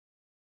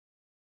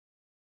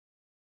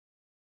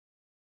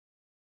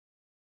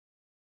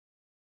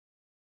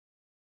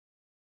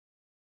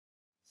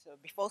So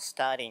before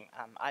starting,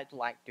 I'd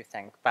like to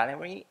thank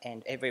Valerie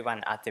and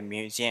everyone at the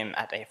museum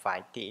at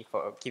MFIT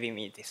for giving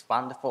me this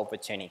wonderful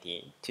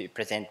opportunity to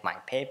present my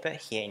paper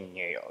here in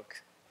New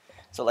York.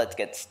 So let's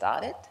get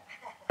started.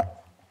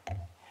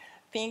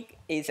 Pink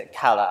is a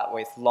color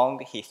with long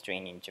history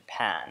in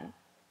Japan.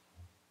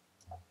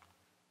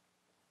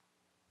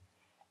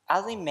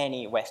 As in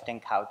many Western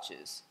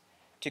cultures,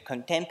 to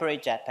contemporary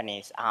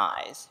Japanese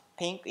eyes,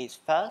 pink is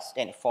first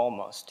and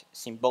foremost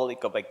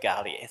symbolic of a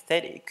girly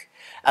aesthetic,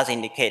 as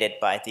indicated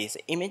by these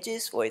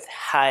images with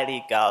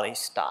highly girly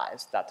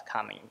styles that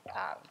come in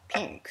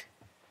pink.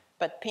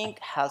 But pink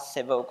has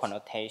several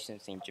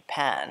connotations in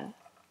Japan.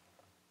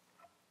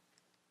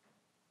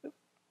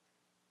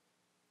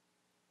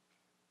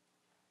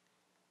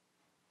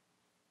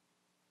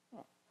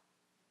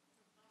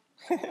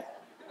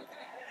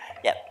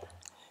 Yep.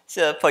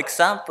 So, for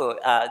example,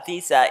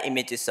 these are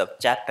images of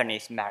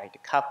Japanese married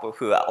couple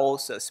who are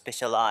also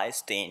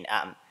specialized in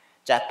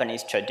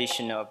Japanese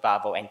traditional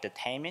verbal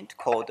entertainment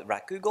called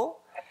rakugo,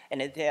 and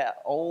they are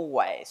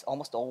always,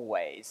 almost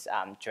always,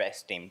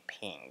 dressed in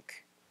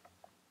pink.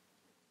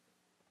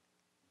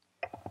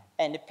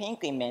 And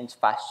pink in men's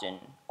fashion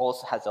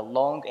also has a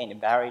long and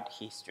varied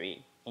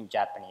history in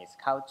Japanese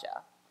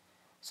culture.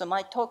 So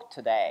my talk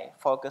today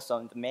focuses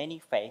on the many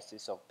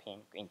phases of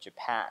pink in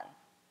Japan,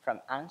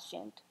 from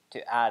ancient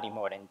to early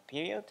modern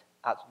period,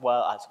 as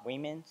well as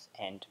women's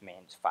and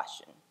men's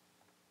fashion.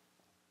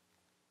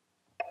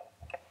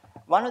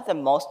 One of the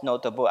most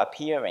notable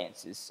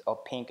appearances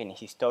of pink in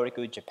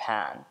historical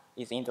Japan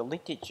is in the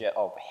literature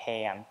of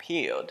Heian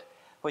period,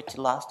 which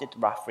lasted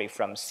roughly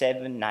from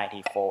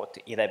 794 to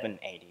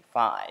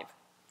 1185.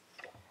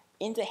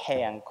 In the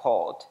Heian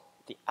court,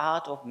 the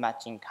art of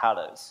matching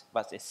colors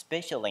was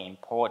especially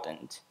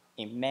important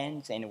in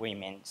men's and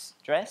women's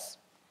dress,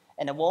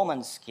 and a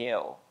woman's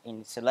skill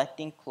in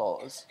selecting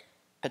clothes,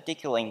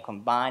 particularly in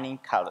combining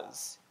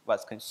colors,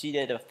 was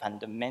considered a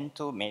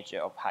fundamental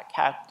measure of her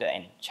character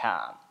and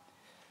charm,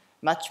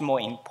 much more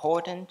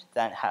important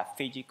than her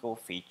physical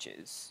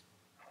features.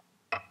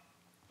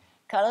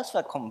 Colors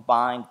were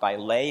combined by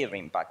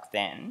layering back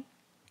then.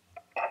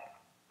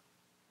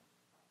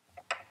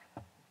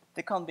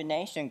 The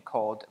combination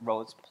called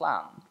rose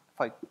plum,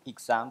 for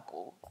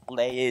example,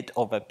 layered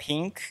over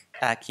pink,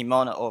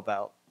 kimono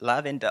over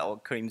lavender or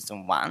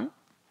crimson one.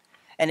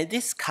 And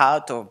this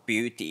cult of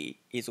beauty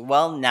is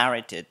well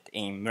narrated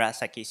in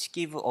Murasaki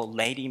Shikibu or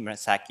Lady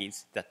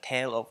Murasaki's The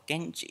Tale of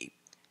Genji,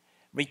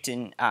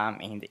 written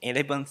in the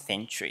 11th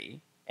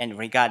century and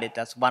regarded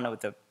as one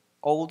of the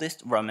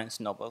oldest romance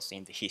novels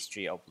in the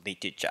history of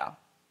literature.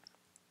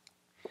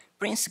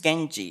 Prince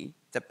Genji,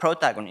 the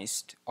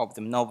protagonist of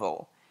the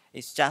novel,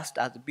 is just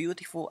as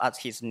beautiful as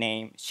his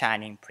name,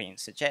 Shining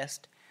Prince,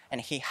 suggests, and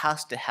he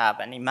has to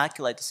have an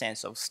immaculate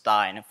sense of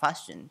style and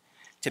fashion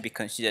to be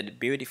considered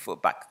beautiful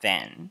back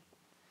then.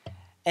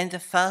 And the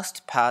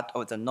first part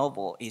of the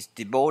novel is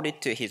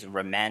devoted to his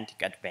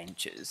romantic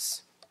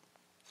adventures.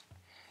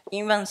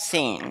 In one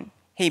scene,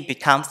 he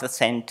becomes the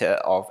center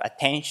of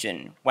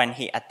attention when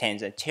he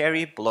attends a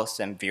cherry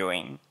blossom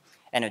viewing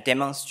and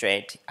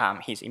demonstrates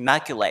his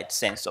immaculate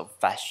sense of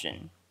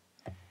fashion.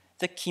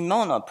 The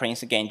kimono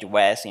Prince Genji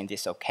wears in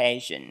this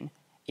occasion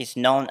is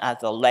known as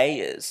the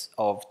layers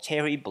of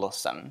cherry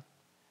blossom,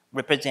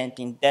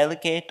 representing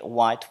delicate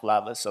white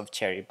flowers of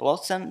cherry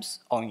blossoms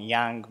on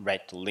young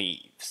red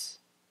leaves.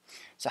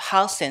 So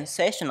how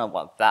sensational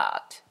was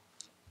that?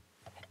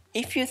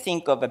 If you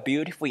think of a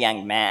beautiful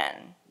young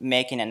man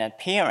making an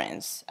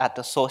appearance at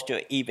a social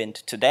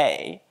event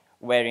today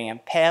wearing a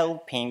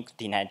pale pink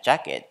dinner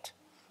jacket,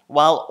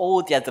 while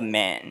all the other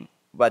men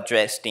were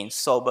dressed in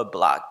sober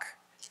black,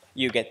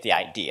 you get the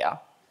idea.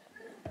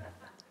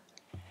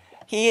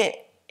 Here,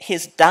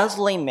 his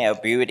dazzling male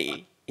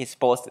beauty is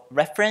both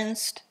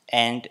referenced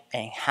and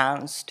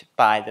enhanced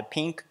by the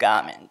pink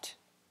garment.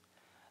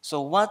 So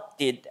what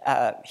did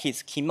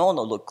his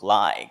kimono look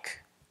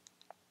like?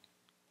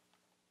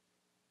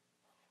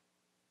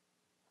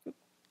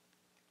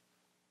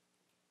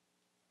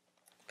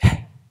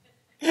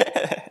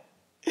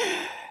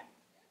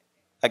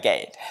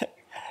 Okay,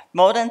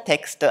 modern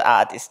textile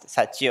artist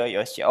Sachio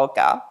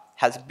Yoshioka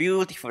has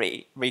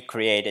beautifully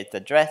recreated the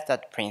dress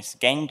that Prince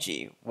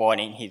Genji wore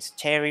in his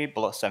cherry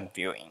blossom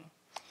viewing.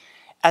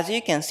 As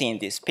you can see in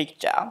this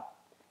picture,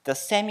 the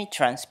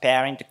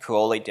semi-transparent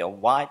quality of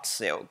white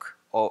silk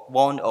or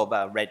worn over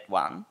a red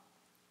one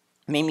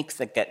mimics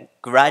the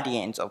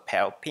gradients of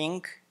pale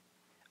pink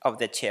of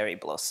the cherry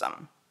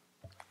blossom.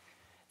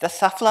 The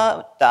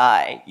safflower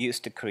dye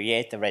used to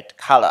create the red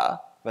color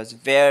was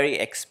very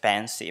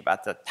expensive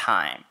at the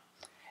time,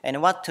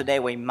 and what today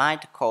we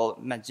might call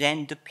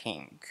magenta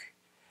pink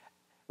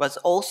was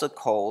also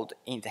called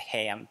in the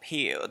Heian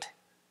period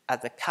as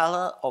the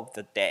color of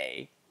the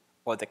day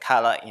or the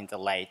color in the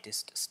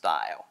latest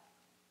style.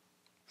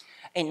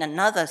 In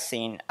another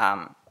scene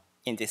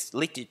in this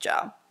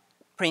literature,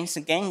 Prince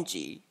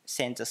Genji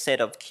sent a set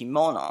of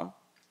kimono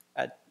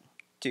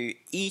to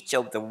each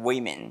of the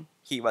women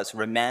he was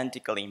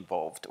romantically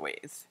involved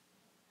with.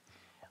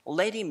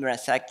 Lady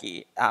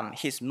Murasaki,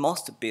 his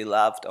most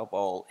beloved of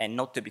all, and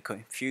not to be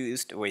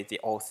confused with the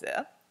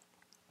author,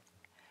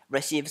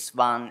 receives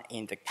one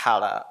in the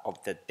color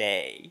of the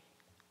day,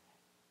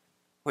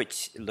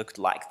 which looked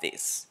like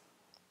this.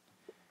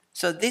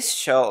 So this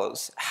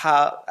shows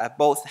how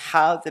both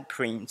how the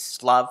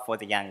prince's love for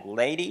the young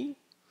lady,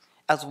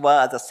 as well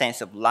as a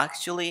sense of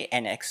luxury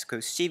and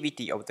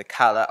exclusivity of the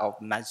color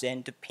of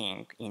magenta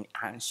pink in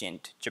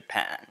ancient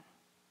Japan.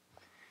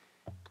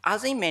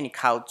 As in many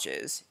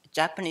cultures,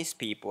 Japanese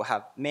people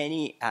have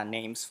many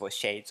names for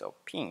shades of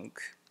pink,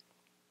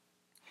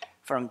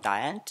 from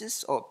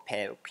dianthus or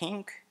pale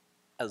pink,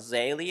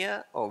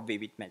 azalea or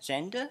vivid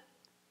magenta,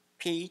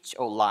 peach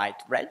or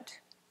light red,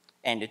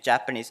 and the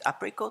Japanese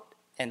apricot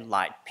and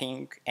light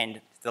pink,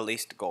 and the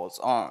list goes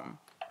on.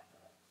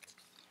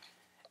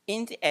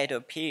 In the Edo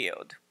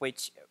period,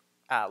 which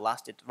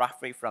lasted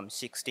roughly from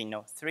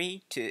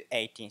 1603 to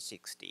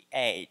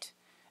 1868,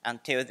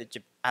 until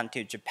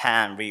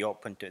Japan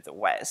reopened to the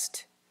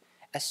West,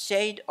 a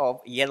shade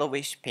of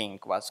yellowish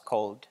pink was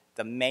called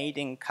the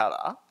maiden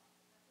color,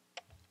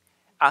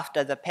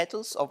 after the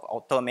petals of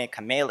Otome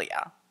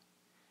camellia.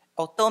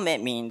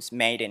 Otome means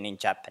maiden in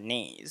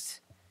Japanese,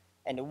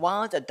 and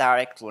while the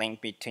direct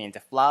link between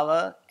the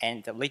flower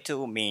and the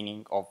literal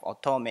meaning of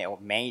otome or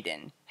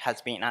maiden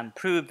has been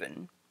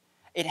unproven,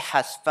 it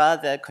has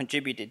further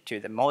contributed to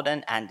the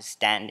modern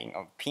understanding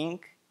of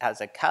pink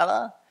as a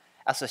color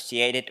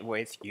associated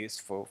with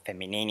youthful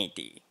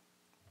femininity.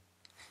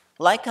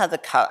 Like other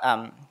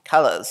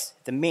colors,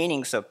 the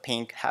meanings of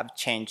pink have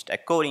changed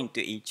according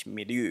to each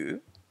milieu.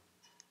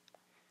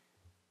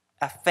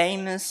 A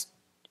famous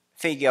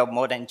figure of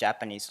modern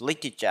Japanese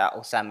literature,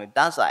 Osamu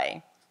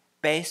Dazai,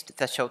 based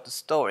the short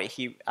story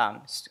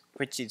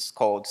which is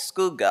called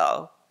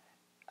Schoolgirl,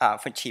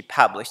 which he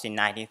published in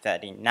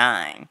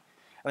 1939,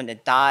 on the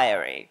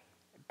diary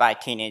by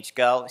teenage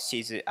girl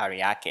Shizu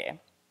Ariake.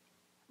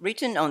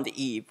 Written on the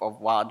eve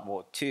of World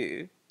War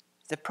II,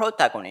 the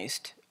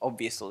protagonist,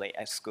 obviously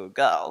a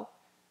schoolgirl,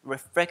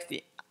 reflects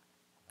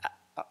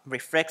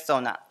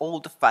on an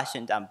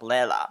old-fashioned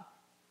umbrella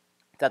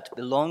that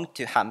belonged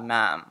to her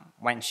mom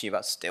when she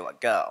was still a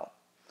girl.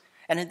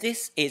 And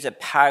this is a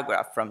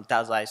paragraph from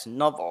Dazai's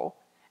novel,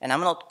 and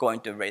I'm not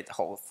going to read the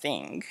whole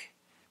thing,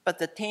 but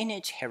the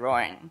teenage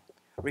heroine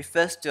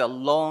refers to a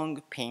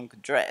long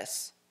pink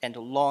dress and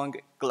long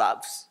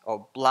gloves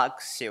or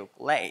black silk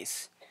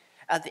lace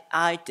as the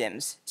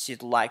items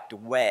she'd like to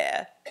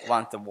wear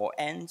once the war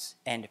ends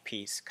and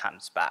peace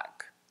comes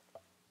back.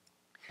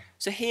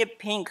 So here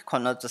pink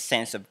connotes a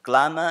sense of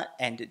glamour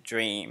and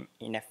dream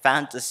in a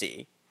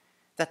fantasy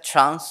that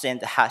transcends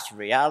the harsh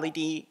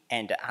reality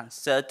and the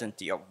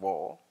uncertainty of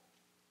war.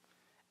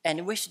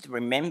 And we should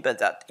remember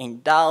that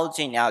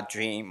indulging our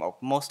dream of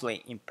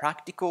mostly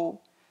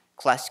impractical,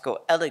 classical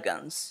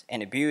elegance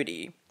and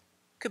beauty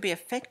could be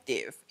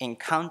effective in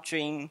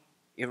countering,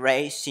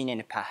 erasing,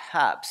 and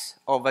perhaps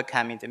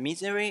overcoming the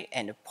misery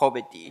and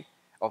poverty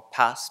of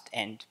past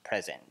and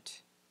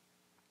present.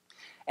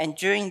 And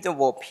during the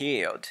war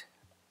period,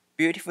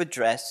 beautiful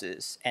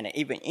dresses and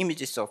even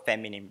images of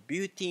feminine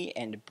beauty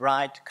and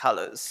bright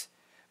colors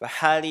were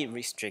highly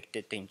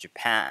restricted in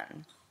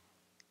Japan.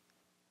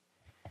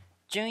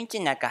 Junichi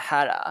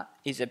Nakahara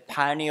is a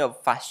pioneer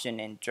of fashion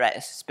and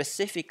dress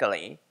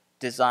specifically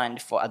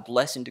designed for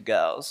adolescent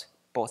girls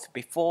both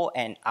before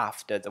and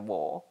after the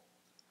war.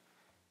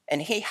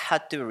 And he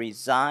had to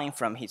resign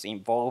from his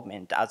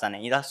involvement as an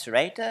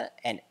illustrator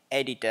and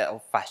editor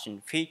of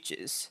fashion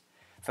features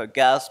for a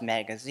girls'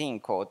 magazine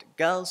called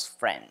Girl's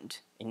Friend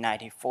in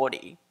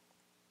 1940.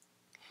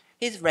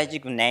 His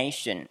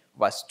resignation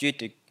was due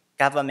to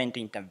government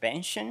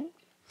intervention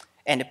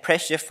and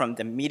pressure from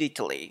the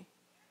military,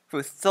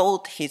 who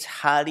thought his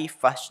highly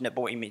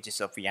fashionable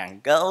images of young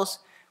girls,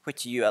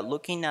 which you are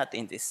looking at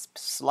in this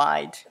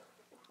slide,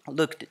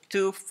 looked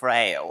too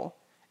frail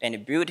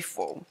and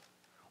beautiful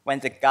when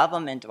the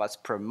government was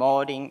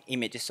promoting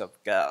images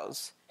of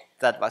girls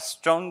that were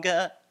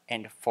stronger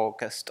and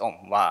focused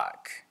on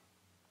work.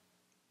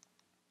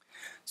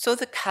 So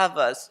the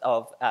covers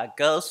of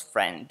Girl's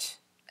Friend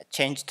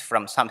changed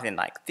from something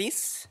like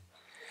this.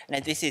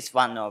 And this is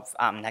one of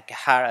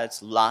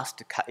Nakahara's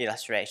last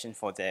illustration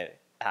for the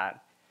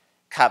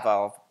cover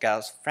of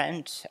Girl's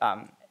Friend,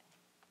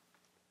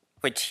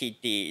 which he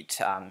did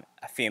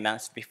a few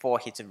months before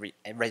his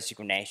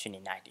resignation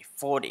in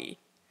 1940,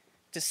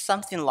 to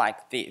something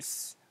like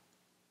this.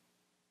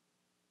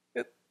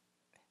 Oop.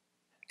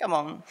 Come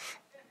on.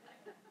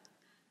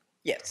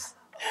 Yes.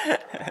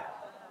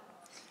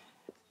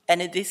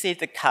 And this is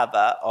the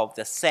cover of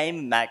the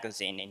same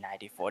magazine in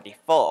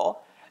 1944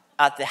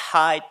 at the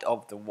height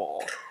of the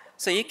war.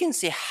 So you can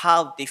see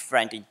how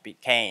different it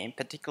became,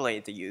 particularly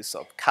the use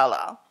of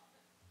color.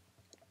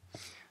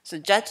 So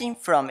judging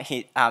from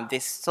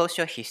this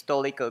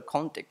socio-historical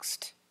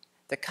context,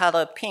 the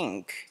color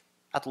pink,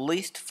 at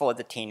least for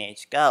the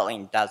teenage girl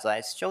in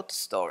Dazai's short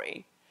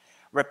story,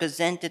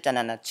 represented an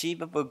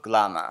unachievable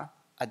glamour,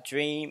 a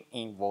dream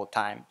in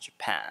wartime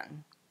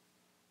Japan.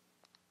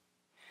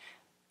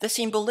 The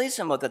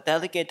symbolism of the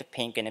delicate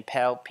pink and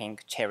pale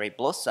pink cherry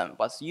blossom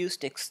was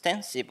used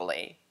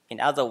extensively in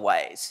other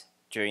ways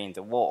during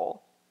the war.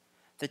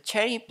 The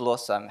cherry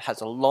blossom has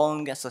a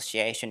long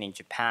association in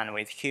Japan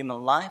with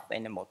human life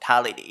and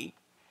mortality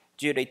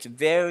due to its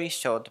very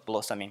short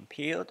blossoming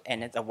period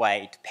and the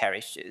way it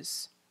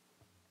perishes.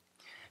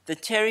 The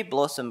cherry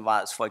blossom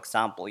was, for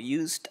example,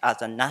 used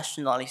as a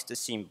nationalist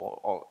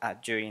symbol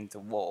during the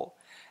war.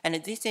 And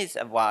this is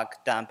a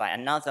work done by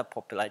another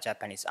popular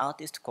Japanese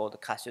artist called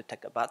Kashu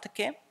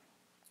Takabatake.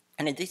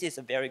 And this is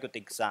a very good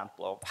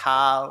example of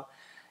how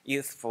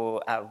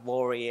youthful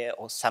warrior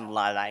or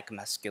samurai-like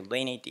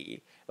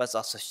masculinity was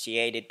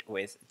associated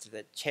with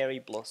the cherry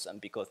blossom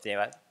because they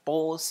were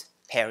both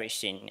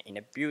perishing in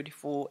a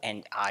beautiful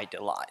and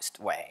idealized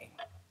way.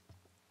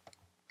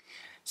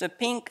 So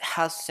pink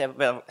has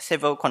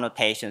several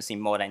connotations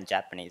in modern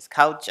Japanese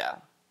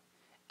culture,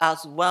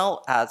 as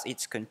well as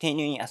its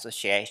continuing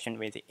association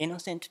with the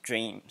innocent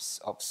dreams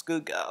of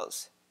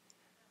schoolgirls.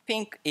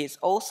 Pink is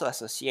also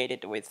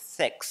associated with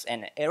sex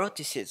and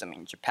eroticism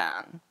in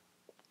Japan.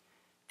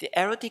 The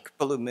erotic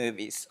blue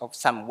movies of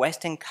some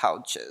Western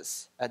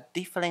cultures are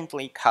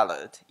differently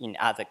colored in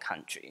other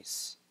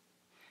countries.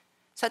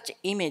 Such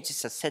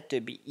images are said to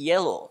be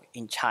yellow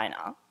in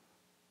China,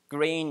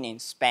 green in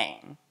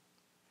Spain,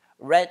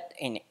 red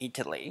in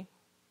Italy,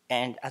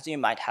 and as you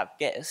might have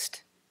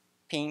guessed,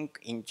 pink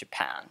in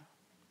Japan.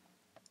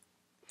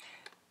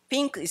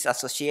 Pink is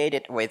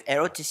associated with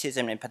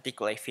eroticism and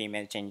particularly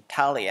female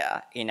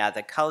genitalia in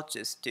other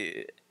cultures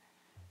too.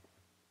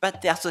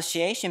 But the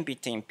association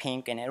between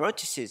pink and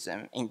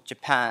eroticism in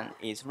Japan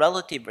is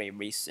relatively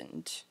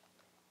recent.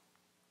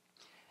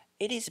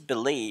 It is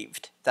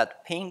believed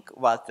that pink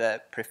was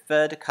the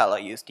preferred color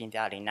used in the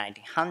early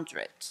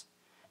 1900s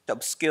to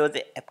obscure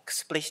the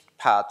explicit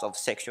parts of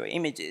sexual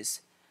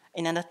images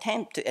in an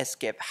attempt to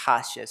escape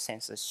harsher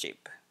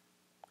censorship.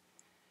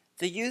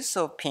 The use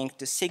of pink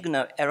to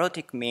signal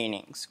erotic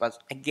meanings was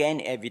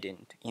again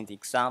evident in the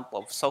example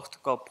of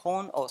softcore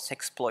porn or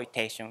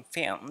sexploitation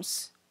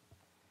films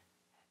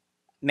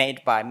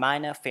made by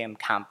minor film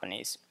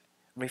companies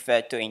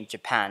referred to in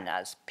Japan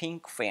as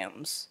pink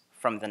films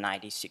from the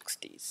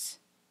 1960s.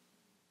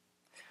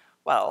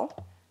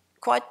 Well,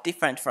 quite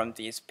different from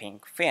these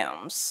pink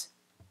films,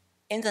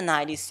 in the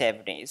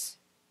 1970s,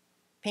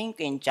 pink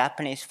in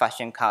Japanese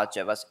fashion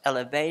culture was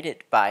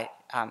elevated by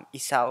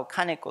Isao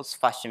Kaneko's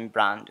fashion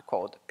brand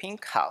called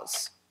Pink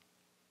House,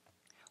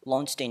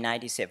 launched in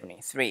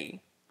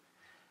 1973.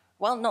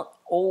 While not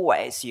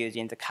always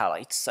using the color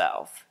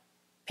itself,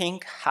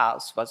 Pink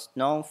House was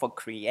known for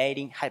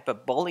creating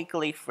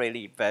hyperbolically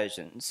frilly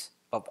versions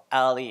of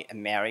early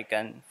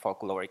American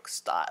folkloric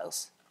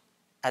styles,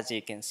 as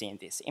you can see in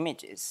these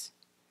images.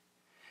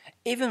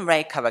 Even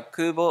Rei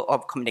Kawakubo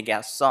of Comme des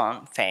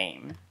Garçons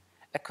fame,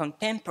 a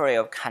contemporary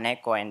of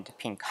Kaneko and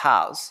Pink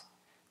House,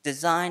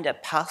 designed a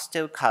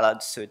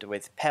pastel-colored suit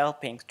with pale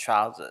pink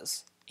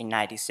trousers in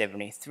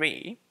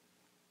 1973,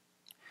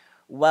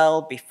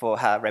 well before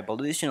her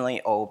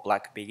revolutionary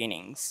all-black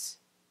beginnings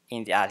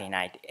in the early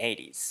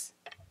 1980s.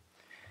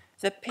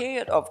 The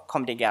period of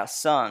Comme des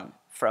Garçons,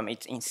 from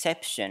its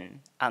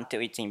inception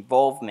until its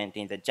involvement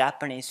in the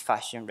Japanese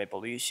fashion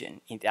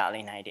revolution in the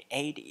early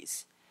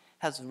 1980s,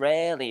 has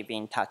rarely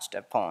been touched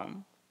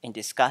upon in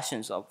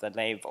discussions of the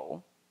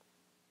label.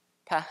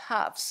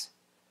 Perhaps,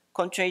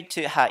 contrary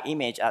to her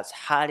image as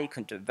highly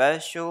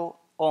controversial,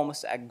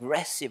 almost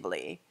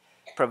aggressively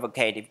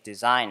provocative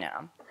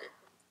designer,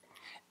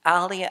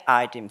 earlier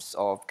items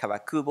of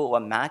Kawakubo were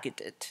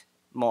marketed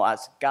more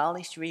as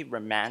girlishly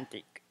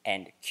romantic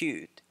and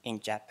cute in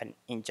Japan,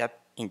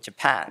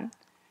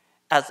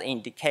 as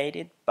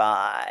indicated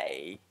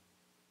by,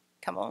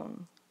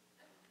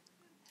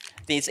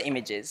 these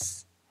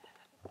images,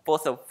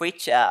 both of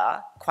which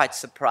are quite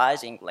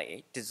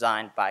surprisingly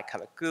designed by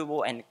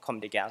Kawakubo and Comme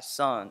des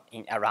Garçons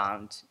in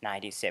around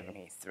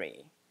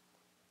 1973.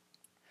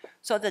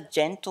 So the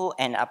gentle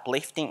and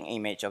uplifting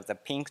image of the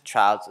pink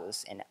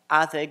trousers and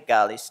other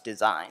girlish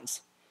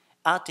designs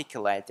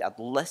articulate the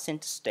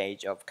adolescent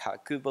stage of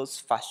Kawakubo's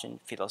fashion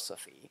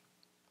philosophy.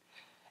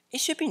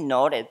 It should be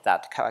noted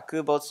that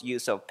Kawakubo's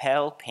use of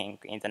pale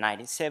pink in the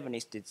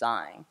 1970s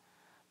design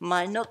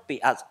might not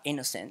be as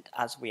innocent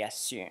as we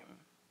assume.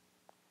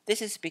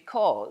 This is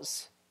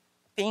because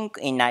pink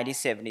in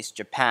 1970s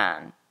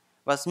Japan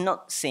was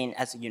not seen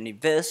as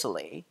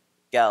universally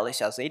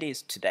girlish as it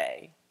is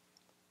today.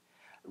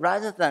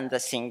 Rather than the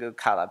single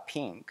color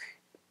pink,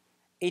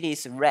 it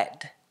is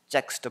red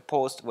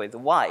juxtaposed with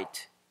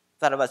white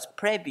that was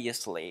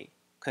previously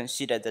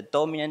considered the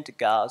dominant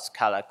girls'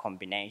 color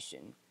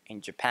combination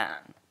in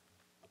Japan.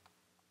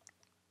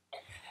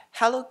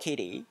 Hello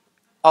Kitty,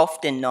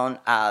 often known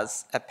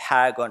as a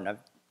paragon of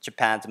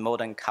Japan's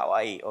modern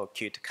kawaii or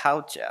cute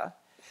culture,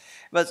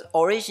 was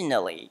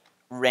originally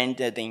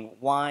rendered in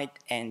white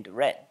and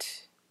red.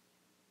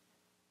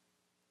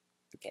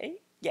 Okay,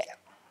 yeah.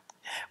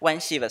 When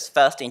she was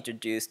first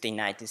introduced in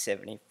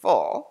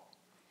 1974,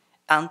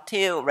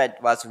 until red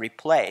was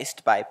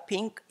replaced by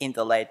pink in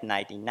the late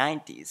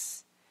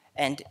 1990s,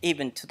 and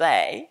even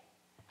today,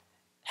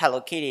 Hello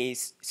Kitty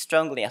is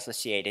strongly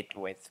associated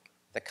with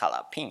the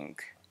color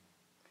pink.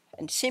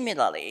 And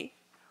similarly,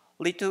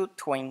 little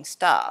twin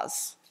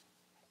stars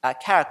are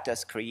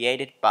characters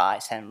created by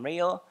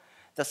Sanrio,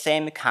 the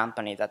same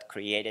company that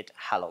created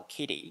Hello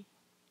Kitty.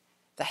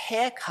 The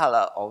hair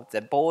color of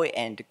the boy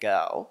and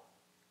girl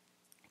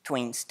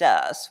twin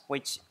stars,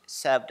 which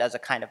served as a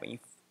kind of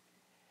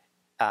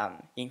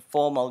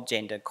informal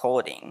gender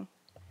coding,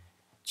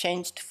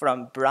 changed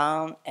from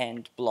brown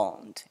and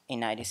blonde in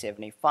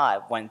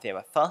 1975 when they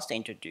were first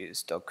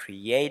introduced or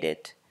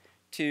created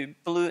to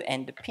blue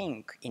and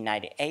pink in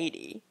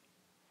 1980.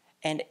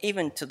 And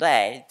even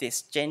today,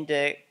 this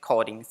gender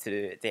coding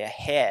through their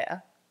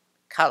hair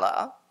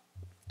color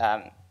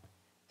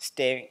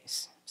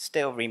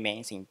still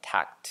remains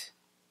intact.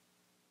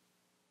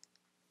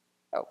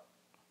 Oh,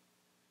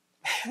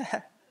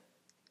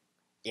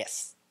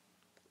 yes.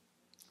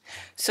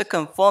 So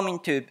conforming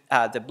to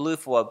the blue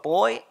for a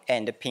boy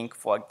and the pink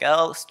for a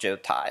girl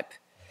stereotype,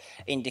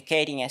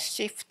 indicating a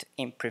shift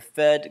in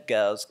preferred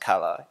girl's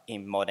color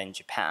in modern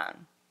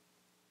Japan.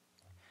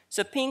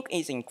 So pink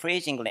is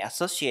increasingly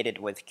associated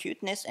with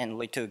cuteness and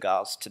little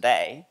girls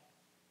today.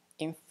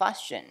 In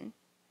fashion,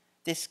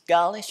 this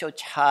girlish or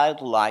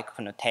childlike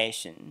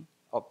connotation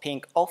of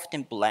pink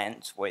often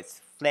blends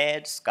with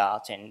flared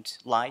skirts and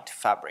light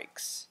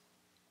fabrics.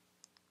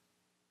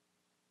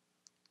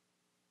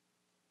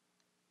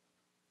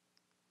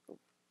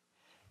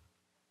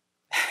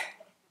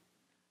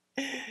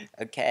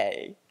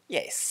 Okay,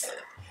 yes.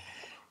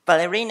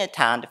 Ballerina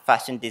turned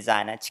fashion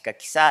designer Chika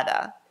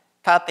Kisada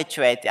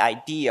perpetuates the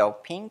idea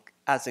of pink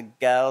as a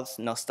girl's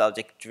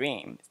nostalgic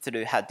dream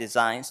through her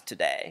designs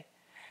today.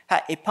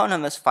 Her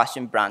eponymous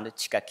fashion brand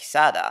Chika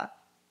Kisada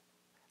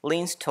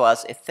leans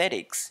towards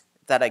aesthetics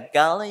that are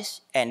girlish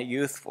and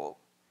youthful,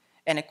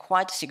 and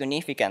quite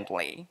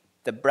significantly,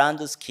 the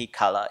brand's key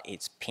color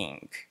is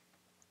pink.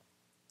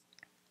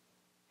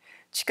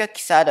 Chika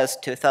Kisada's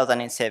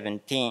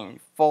 2017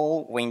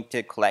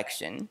 Fall-Winter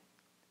collection,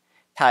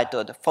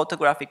 titled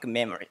Photographic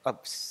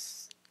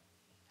Memories,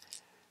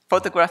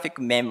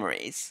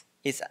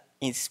 is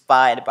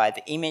inspired by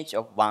the image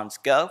of one's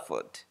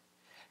girlhood,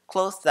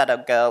 clothes that a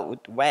girl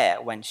would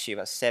wear when she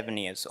was 7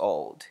 years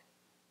old.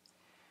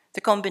 The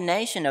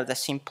combination of the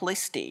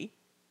simplicity,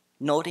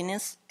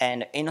 naughtiness,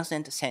 and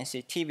innocent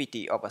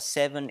sensitivity of a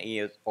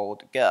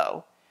 7-year-old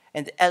girl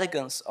and the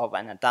elegance of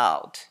an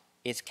adult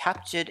is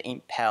captured in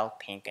pale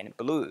pink and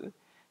blue,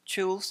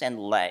 tulle and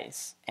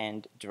lace,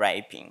 and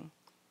draping.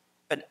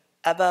 But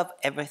above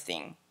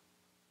everything,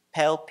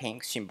 pale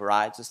pink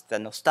symbolizes the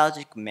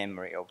nostalgic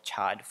memory of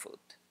childhood.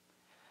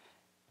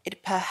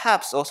 It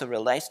perhaps also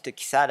relates to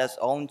Kisada's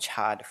own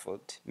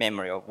childhood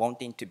memory of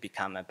wanting to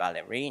become a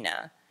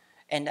ballerina.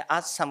 And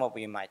as some of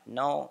you might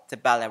know, the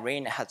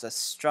ballerina has a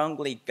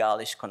strongly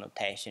girlish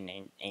connotation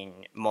in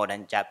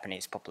modern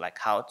Japanese popular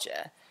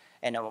culture.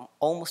 And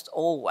almost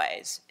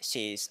always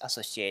she's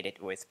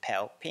associated with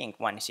pale pink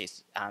when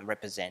she's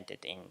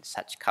represented in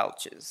such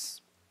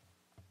cultures.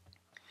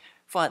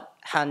 For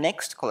her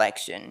next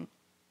collection,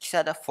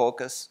 Kisada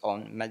focused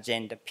on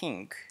magenta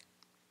pink.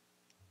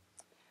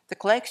 The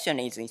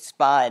collection is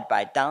inspired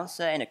by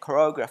dancer and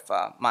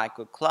choreographer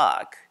Michael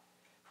Clark,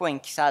 who in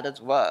Kisada's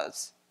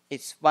words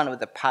is one of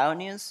the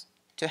pioneers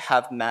to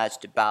have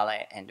merged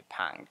ballet and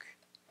punk.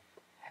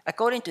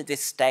 According to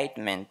this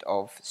statement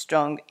of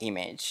strong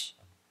image,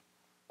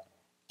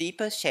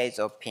 deeper shades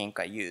of pink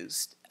are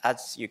used,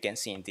 as you can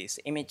see in these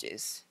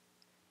images,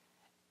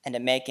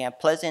 and making a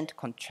pleasant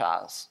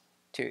contrast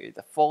to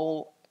the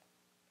fall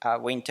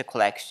winter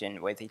collection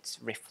with its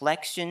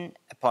reflection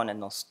upon a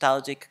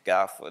nostalgic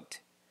girlhood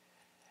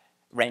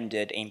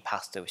rendered in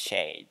pastel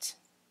shades.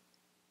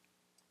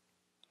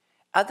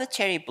 Other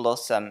cherry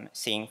blossom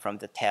seen from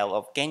the tale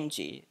of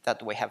Genji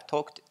that we have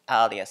talked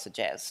earlier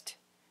suggest,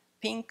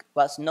 pink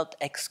was not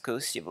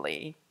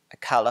exclusively a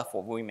color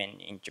for women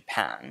in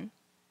Japan.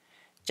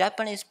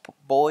 Japanese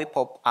boy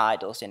pop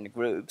idols and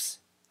groups,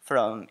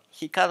 from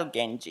Hikaru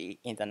Genji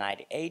in the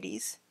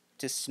 1980s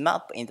to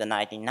SMAP in the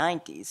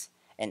 1990s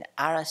and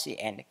Arashi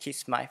and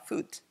Kiss My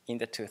Foot in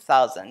the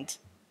 2000s,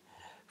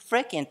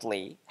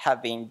 frequently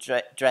have been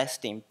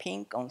dressed in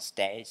pink on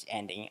stage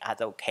and in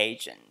other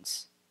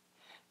occasions,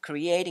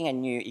 creating a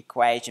new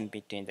equation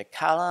between the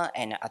color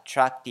and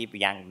attractive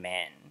young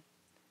men.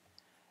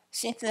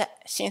 Since the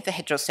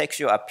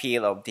heterosexual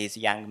appeal of these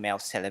young male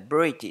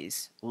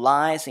celebrities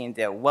lies in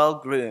their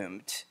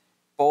well-groomed,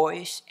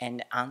 boyish,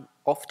 and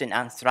often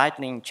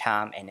unthreatening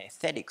charm and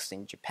aesthetics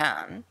in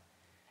Japan,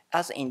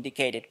 as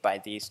indicated by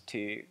these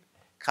two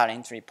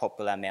currently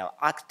popular male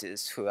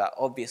actors who are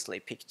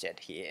obviously pictured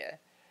here,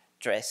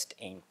 dressed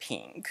in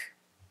pink.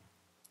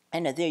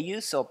 And their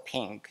use of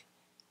pink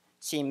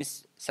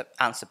seems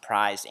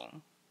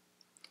unsurprising.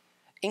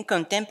 In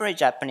contemporary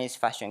Japanese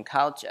fashion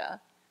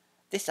culture,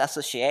 this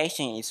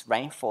association is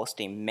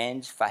reinforced in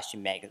men's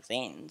fashion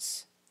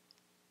magazines.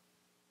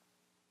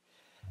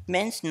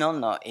 Men's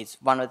Nono is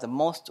one of the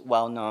most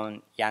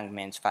well-known young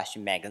men's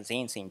fashion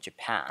magazines in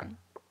Japan.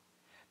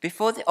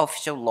 Before the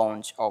official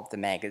launch of the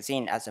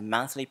magazine as a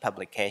monthly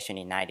publication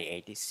in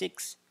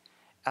 1986,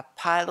 a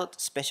pilot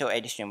special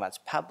edition was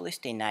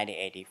published in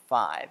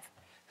 1985,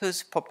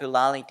 whose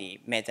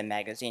popularity made the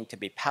magazine to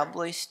be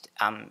published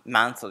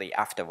monthly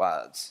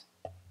afterwards.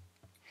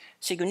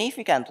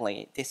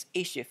 Significantly, this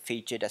issue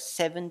featured a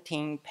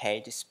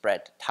 17-page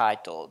spread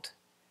titled,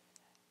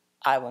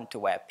 "I Want to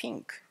Wear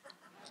Pink."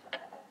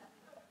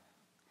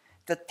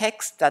 The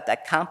text that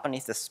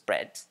accompanies the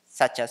spread,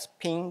 such as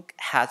pink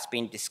has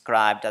been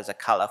described as a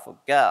color for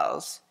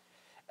girls,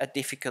 a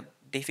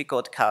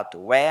difficult color to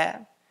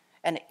wear,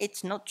 and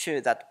it's not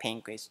true that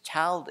pink is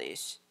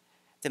childish,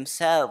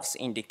 themselves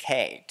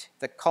indicate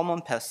the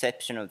common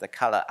perception of the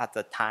color at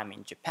the time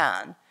in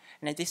Japan.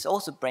 And this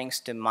also brings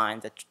to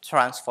mind the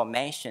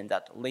transformation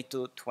that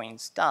little twin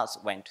stars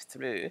went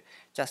through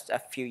just a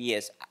few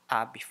years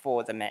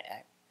before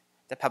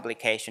the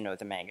publication of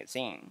the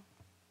magazine.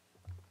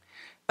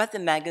 But the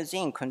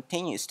magazine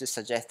continues to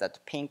suggest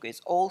that pink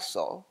is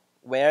also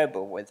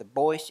wearable with the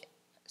boyish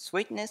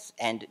sweetness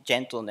and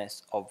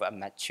gentleness of a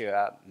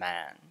mature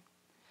man.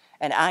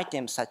 And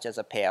items such as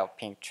a pair of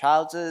pink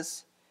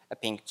trousers, a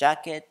pink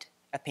jacket,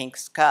 a pink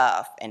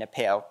scarf, and a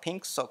pair of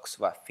pink socks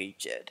were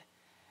featured.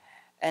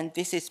 And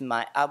this is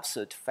my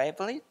absolute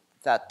favorite,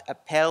 that a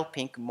pale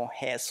pink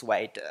mohair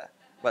sweater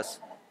was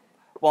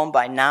worn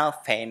by now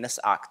famous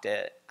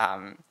actor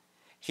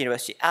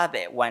Hiroshi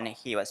Abe when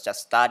he was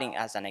just starting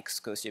as an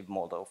exclusive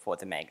model for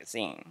the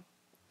magazine.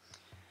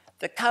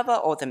 The cover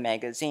of the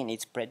magazine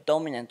is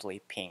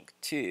predominantly pink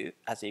too,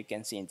 as you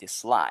can see in this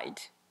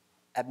slide.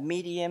 A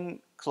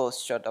medium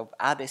close shot of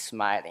Abe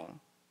smiling,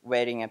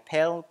 wearing a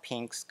pale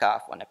pink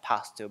scarf on a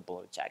pastel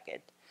blue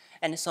jacket,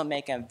 and so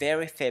making a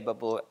very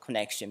favorable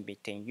connection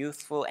between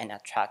youthful and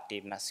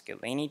attractive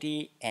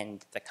masculinity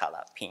and the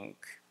color pink.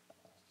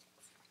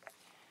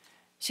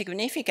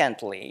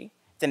 Significantly,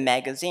 the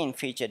magazine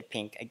featured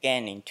pink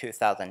again in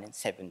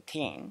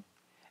 2017,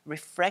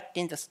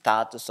 reflecting the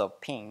status of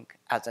pink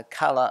as a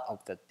color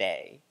of the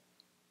day.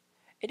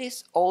 It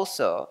is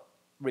also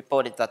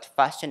reported that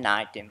fashion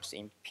items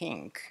in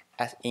pink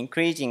are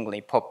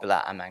increasingly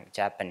popular among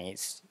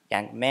Japanese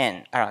young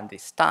men around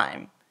this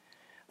time,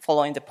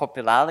 following the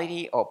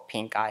popularity of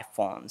pink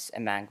iPhones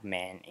among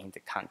men in the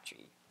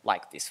country,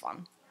 like this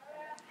one.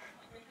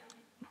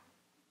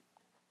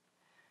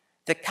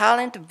 The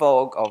current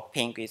vogue of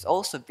pink is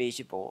also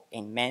visible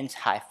in men's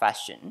high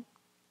fashion.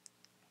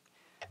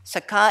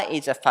 Sakai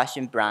is a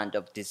fashion brand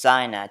of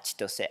designer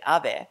Chitose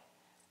Abe,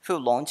 who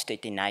launched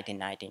it in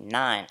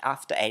 1999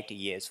 after 8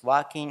 years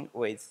working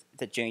with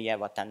the Junya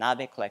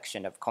Watanabe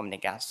collection of Comme des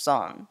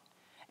Garçons,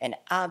 and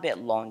Abe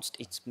launched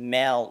its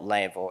male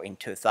label in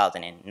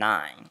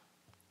 2009.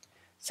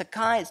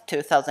 Sakai's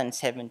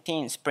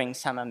 2017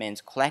 Spring-Summer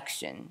Men's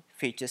collection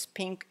features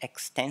pink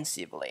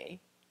extensively.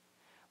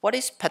 What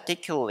is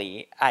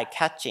particularly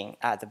eye-catching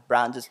are the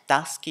brand's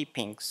dusky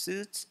pink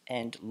suits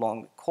and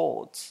long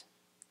coats.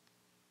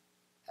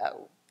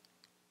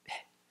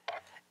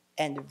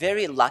 And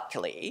very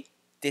luckily,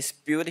 this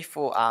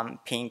beautiful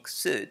pink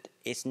suit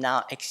is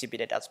now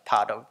exhibited as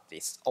part of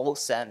this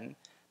awesome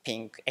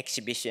pink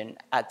exhibition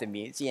at the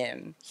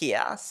museum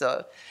here.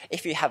 So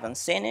if you haven't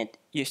seen it,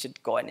 you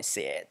should go and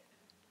see it.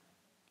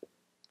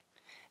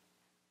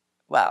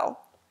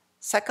 Well,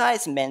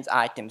 Sakai's men's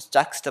items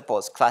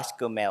juxtapose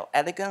classical male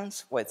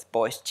elegance with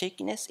boyish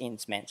cheekiness in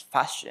men's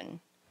fashion,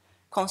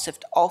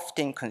 concept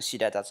often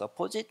considered as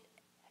opposite,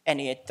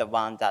 and yet the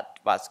one that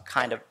was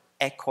kind of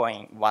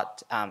echoing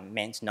what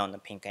Men's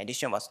Non-Pink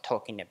edition was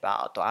talking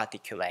about or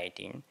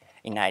articulating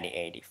in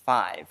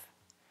 1985.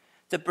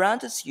 The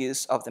brand's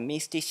use of the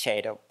misty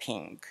shade of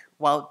pink,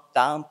 while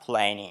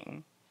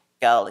downplaying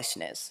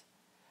girlishness,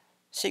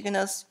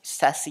 signals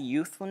sassy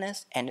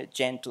youthfulness and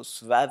gentle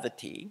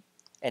suavity,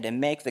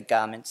 and make the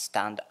garment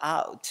stand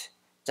out,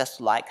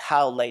 just like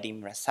how Lady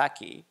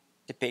Murasaki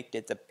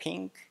depicted the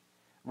pink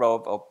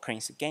robe of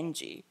Prince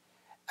Genji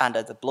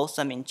under the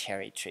blossoming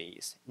cherry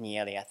trees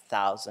nearly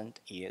 1,000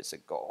 years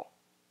ago.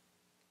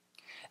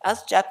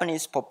 As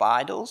Japanese pop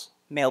idols,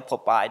 male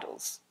pop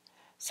idols,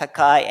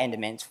 Sakai and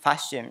Men's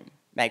Fashion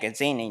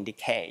magazine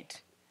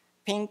indicate,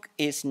 pink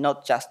is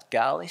not just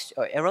girlish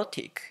or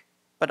erotic,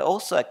 but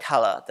also a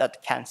color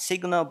that can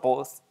signal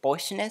both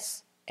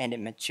boyishness and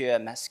mature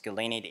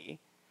masculinity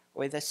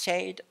with a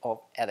shade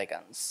of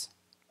elegance.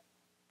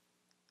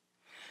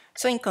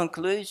 So in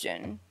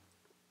conclusion,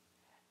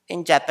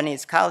 in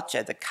Japanese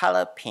culture, the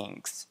color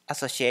pink's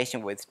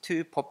association with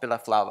two popular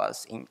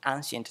flowers in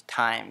ancient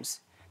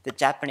times, the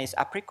Japanese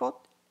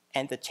apricot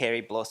and the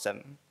cherry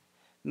blossom,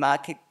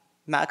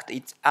 marked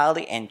its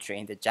early entry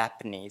in the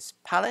Japanese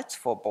palettes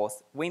for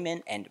both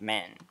women and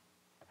men.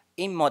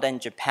 In modern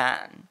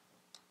Japan,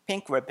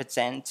 pink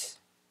represents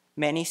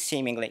many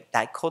seemingly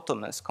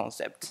dichotomous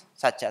concepts,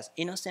 such as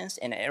innocence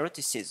and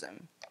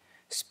eroticism,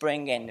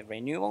 spring and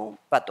renewal,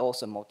 but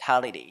also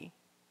mortality,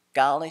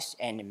 girlish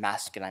and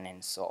masculine,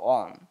 and so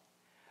on.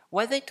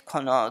 Whether it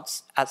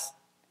connotes as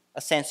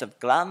a sense of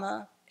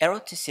glamour,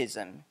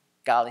 eroticism,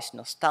 girlish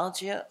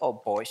nostalgia, or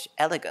boyish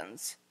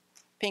elegance,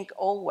 pink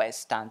always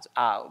stands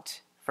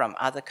out from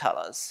other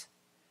colors,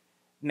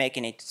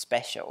 making it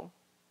special.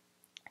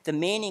 The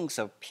meanings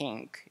of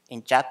pink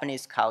in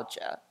Japanese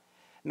culture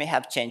may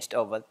have changed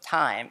over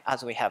time,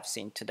 as we have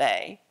seen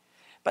today,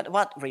 but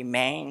what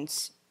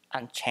remains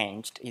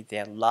unchanged is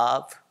their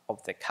love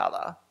of the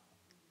color.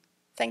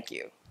 Thank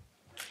you.